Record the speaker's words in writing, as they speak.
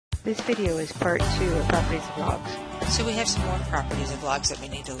This video is part 2 of properties of logs. So we have some more properties of logs that we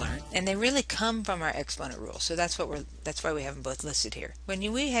need to learn, and they really come from our exponent rule. So that's why we have them both listed here. When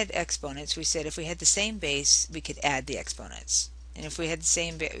we had exponents, we said if we had the same base, we could add the exponents. And if we had the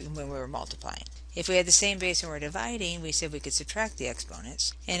same base when we were multiplying. If we had the same base when we're dividing, we said we could subtract the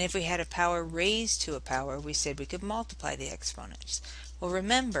exponents. And if we had a power raised to a power, we said we could multiply the exponents. Well,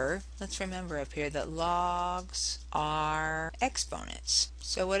 let's remember up here that logs are exponents.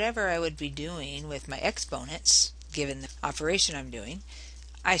 So whatever I would be doing with my exponents, given the operation I'm doing,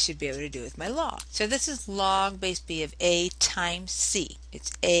 I should be able to do with my log. So this is log base b of a times c.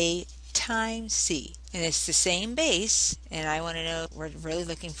 It's a times c. And it's the same base, and I want to know, we're really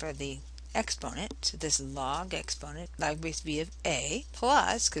looking for the exponent. So this log exponent, log base b of a,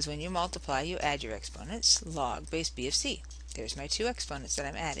 plus, because when you multiply, you add your exponents, log base b of c. There's my two exponents that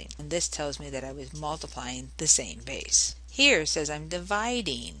I'm adding. And this tells me that I was multiplying the same base. Here it says I'm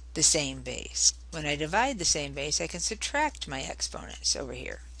dividing the same base. When I divide the same base, I can subtract my exponents over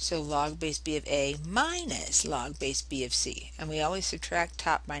here. So log base b of a minus log base b of c. And we always subtract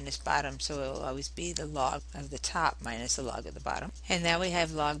top minus bottom, so it will always be the log of the top minus the log of the bottom. And now we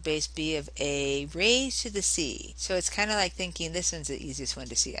have log base b of a raised to the c. So it's kind of like thinking this one's the easiest one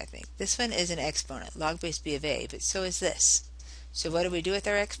to see, I think. This one is an exponent, log base b of a, but so is this. So what do we do with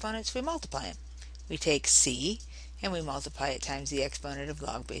our exponents? We multiply them. We take c and we multiply it times the exponent of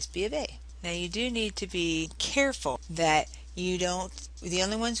log base b of a. Now you do need to be careful that you don't, the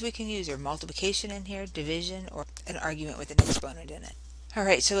only ones we can use are multiplication in here, division, or an argument with an exponent in it.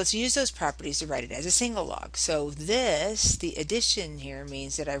 Alright, so let's use those properties to write it as a single log. So the addition here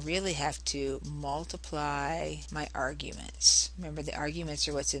means that I really have to multiply my arguments. Remember, the arguments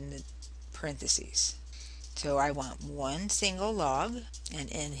are what's in the parentheses. So I want one single log, and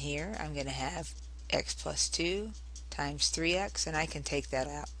in here I'm going to have x plus 2 times 3x, and I can take that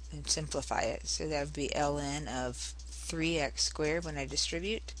out and simplify it. So that would be ln of 3x squared when I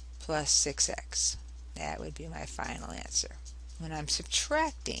distribute, plus 6x. That would be my final answer. When I'm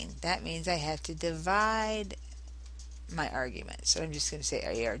subtracting, that means I have to divide my argument. So I'm just going to say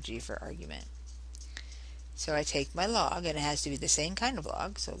arg for argument. So I take my log, and it has to be the same kind of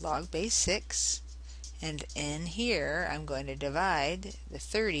log, so log base 6. And in here, I'm going to divide the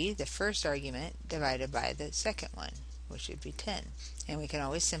 30, the first argument, divided by the second one, which would be 10. And we can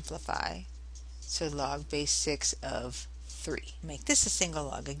always simplify. So log base 6 of 3. Make this a single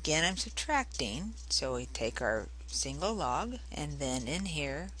log. Again, I'm subtracting. So we take our single log, and then in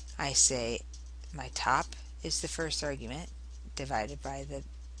here, I say my top is the first argument, divided by the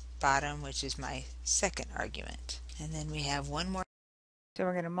bottom, which is my second argument. And then we have one more. So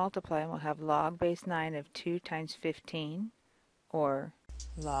we're going to multiply, and we'll have log base 9 of 2 times 15, or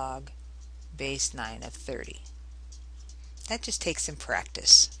log base 9 of 30. That just takes some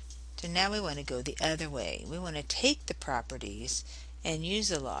practice. So now we want to go the other way. We want to take the properties and use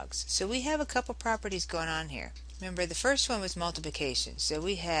the logs. So we have a couple properties going on here. Remember, the first one was multiplication. So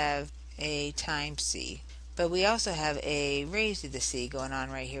we have a times c, but we also have a raised to the c going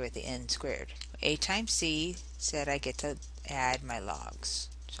on right here with the n squared. A times c said I get to add my logs.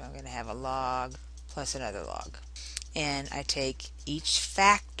 So I'm going to have a log plus another log. And I take each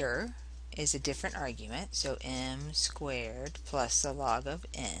factor is a different argument, so m squared plus the log of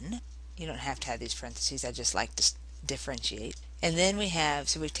n. You don't have to have these parentheses, I just like to differentiate. And then we have,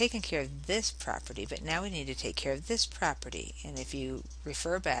 so we've taken care of this property, but now we need to take care of this property. And if you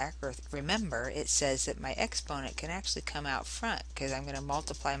refer back or remember, it says that my exponent can actually come out front, because I'm going to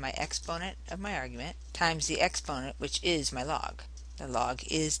multiply my exponent of my argument times the exponent, which is my log. The log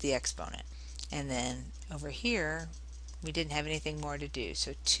is the exponent. And then over here, we didn't have anything more to do.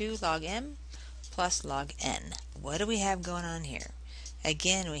 So 2 log m plus log n. What do we have going on here?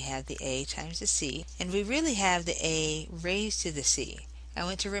 Again, we have the a times the c, and we really have the a raised to the c. I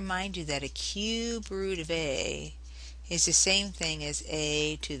want to remind you that a cube root of a is the same thing as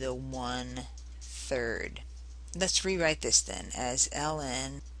a to the 1/3. Let's rewrite this then as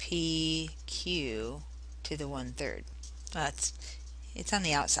ln pq to the 1/3. It's on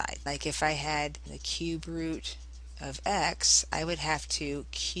the outside. Like if I had the cube root of x, I would have to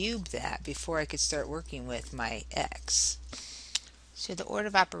cube that before I could start working with my x. So the order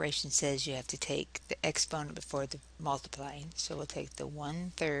of operation says you have to take the exponent before the multiplying. So we'll take the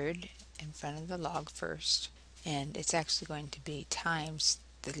 1/3 in front of the log first, and it's actually going to be times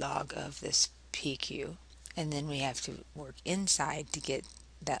the log of this pq. And then we have to work inside to get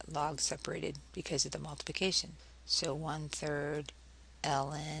that log separated because of the multiplication. So 1/3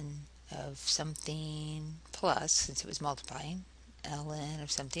 ln of something plus, since it was multiplying, ln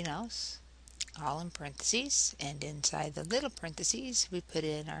of something else. all in parentheses, and inside the little parentheses we put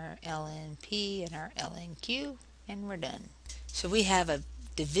in our ln p and our ln q, and we're done. So we have a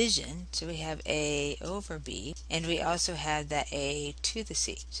division, so we have a over b, and we also have that a to the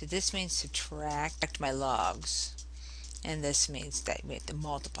c. So this means subtract my logs, and this means that we have to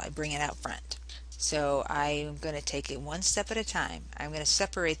multiply, bring it out front. So I'm going to take it one step at a time. I'm going to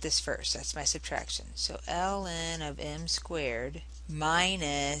separate this first. That's my subtraction. So ln of m squared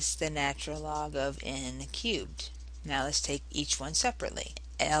minus the natural log of n cubed. Now let's take each one separately.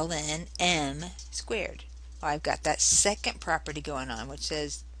 ln m squared. Well, I've got that second property going on, which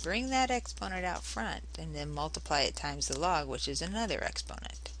says bring that exponent out front and then multiply it times the log, which is another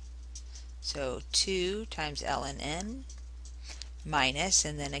exponent. So 2 times ln m minus,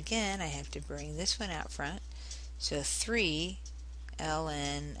 and then again I have to bring this one out front, so 3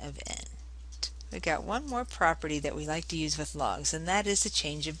 ln of n. We've got one more property that we like to use with logs, and that is the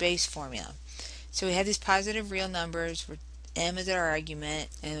change of base formula. So we have these positive real numbers where m is our argument,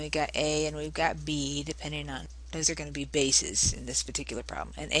 and we got a and we've got b, depending on, those are going to be bases in this particular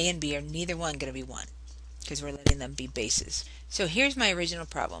problem, and a and b are neither one going to be 1 because we're letting them be bases. So here's my original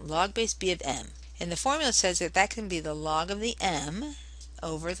problem, log base b of m. And the formula says that that can be the log of the m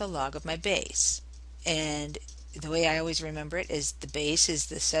over the log of my base. And the way I always remember it is the base is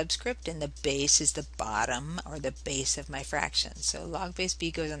the subscript and the base is the bottom or the base of my fraction. So log base b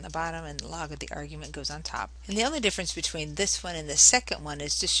goes on the bottom and the log of the argument goes on top. And the only difference between this one and the second one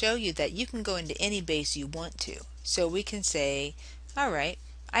is to show you that you can go into any base you want to. So we can say, alright,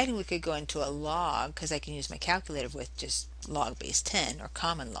 I think we could go into a log because I can use my calculator with just log base 10 or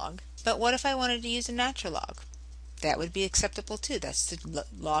common log. But what if I wanted to use a natural log? That would be acceptable too. That's the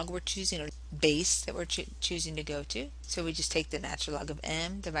log we're choosing, or base that we're choosing to go to. So we just take the natural log of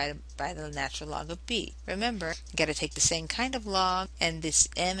m divided by the natural log of b. Remember, you got to take the same kind of log, and this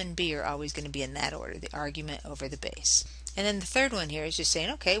m and b are always going to be in that order, the argument over the base. And then the third one here is just saying,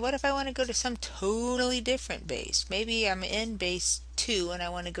 okay, what if I want to go to some totally different base? Maybe I'm in base 2 and I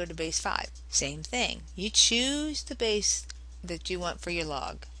want to go to base 5. Same thing. You choose the base that you want for your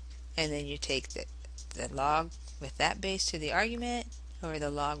log, and then you take the log with that base to the argument, or the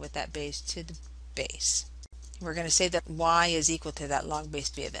log with that base to the base. We're going to say that y is equal to that log base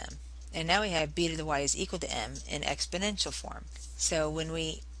b of m. And now we have b to the y is equal to m in exponential form. So when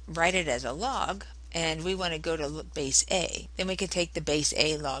we write it as a log, and we want to go to base a, then we can take the base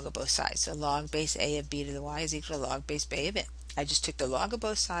a log of both sides. So log base a of b to the y is equal to log base b of m. I just took the log of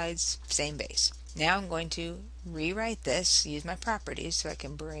both sides, same base. Now I'm going to rewrite this, use my properties so I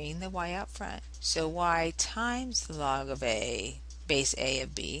can bring the y out front. So y times the log of a, base a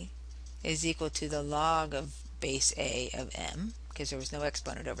of b, is equal to the log of base a of m, because there was no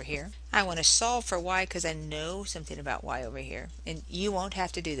exponent over here. I want to solve for y because I know something about y over here. And you won't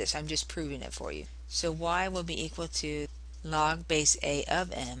have to do this, I'm just proving it for you. So y will be equal to log base a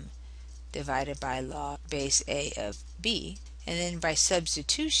of m divided by log base a of b. And then by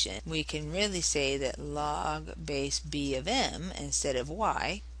substitution, we can really say that log base b of m instead of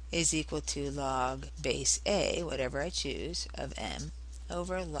y is equal to log base a, whatever I choose, of m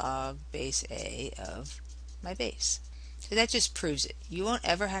over log base a of my base. So that just proves it. You won't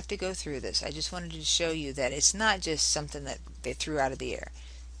ever have to go through this. I just wanted to show you that it's not just something that they threw out of the air.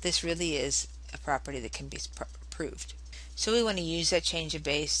 This really is a property that can be proved. So we want to use that change of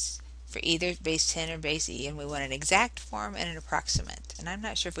base for either base 10 or base e, and we want an exact form and an approximate. And I'm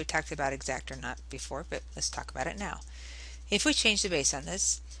not sure if we talked about exact or not before, but let's talk about it now. If we change the base on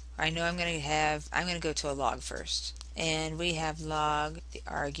this, I know I'm going to go to a log first. And we have log the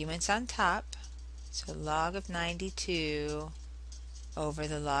arguments on top. So log of 92 over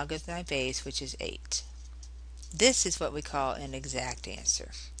the log of my base, which is 8. This is what we call an exact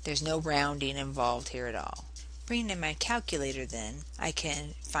answer. There's no rounding involved here at all. Bringing in my calculator, then I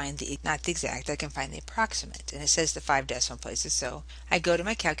can find not the exact, I can find the approximate, and it says the 5 decimal places. So I go to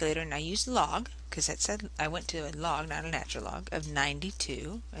my calculator and I use log, because that said I went to a log, not a natural log, of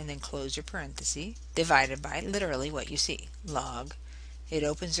 92, and then close your parenthesis, divided by literally what you see, log. It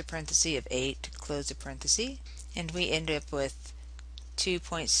opens the parenthesis of 8, close the parenthesis, and we end up with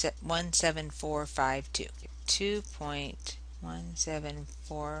 2.17452.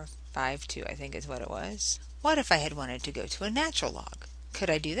 2.17452, I think is what it was. What if I had wanted to go to a natural log? Could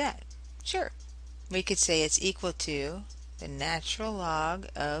I do that? Sure. We could say it's equal to the natural log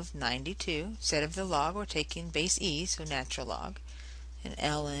of 92. Instead of the log, we're taking base e, so natural log, and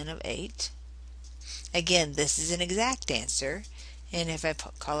ln of 8. Again, this is an exact answer, and if I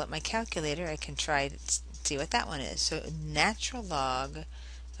call up my calculator, I can try to see what that one is. So natural log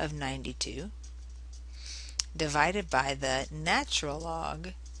of 92 divided by the natural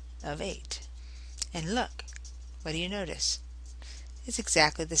log of 8. And look, what do you notice? It's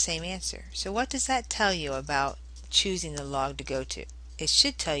exactly the same answer. So what does that tell you about choosing the log to go to? It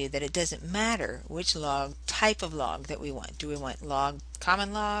should tell you that it doesn't matter which log, type of log that we want. Do we want log,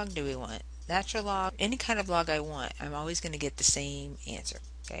 common log? Do we want natural log? Any kind of log I want, I'm always going to get the same answer.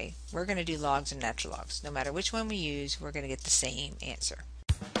 Okay, we're going to do logs and natural logs. No matter which one we use, we're going to get the same answer.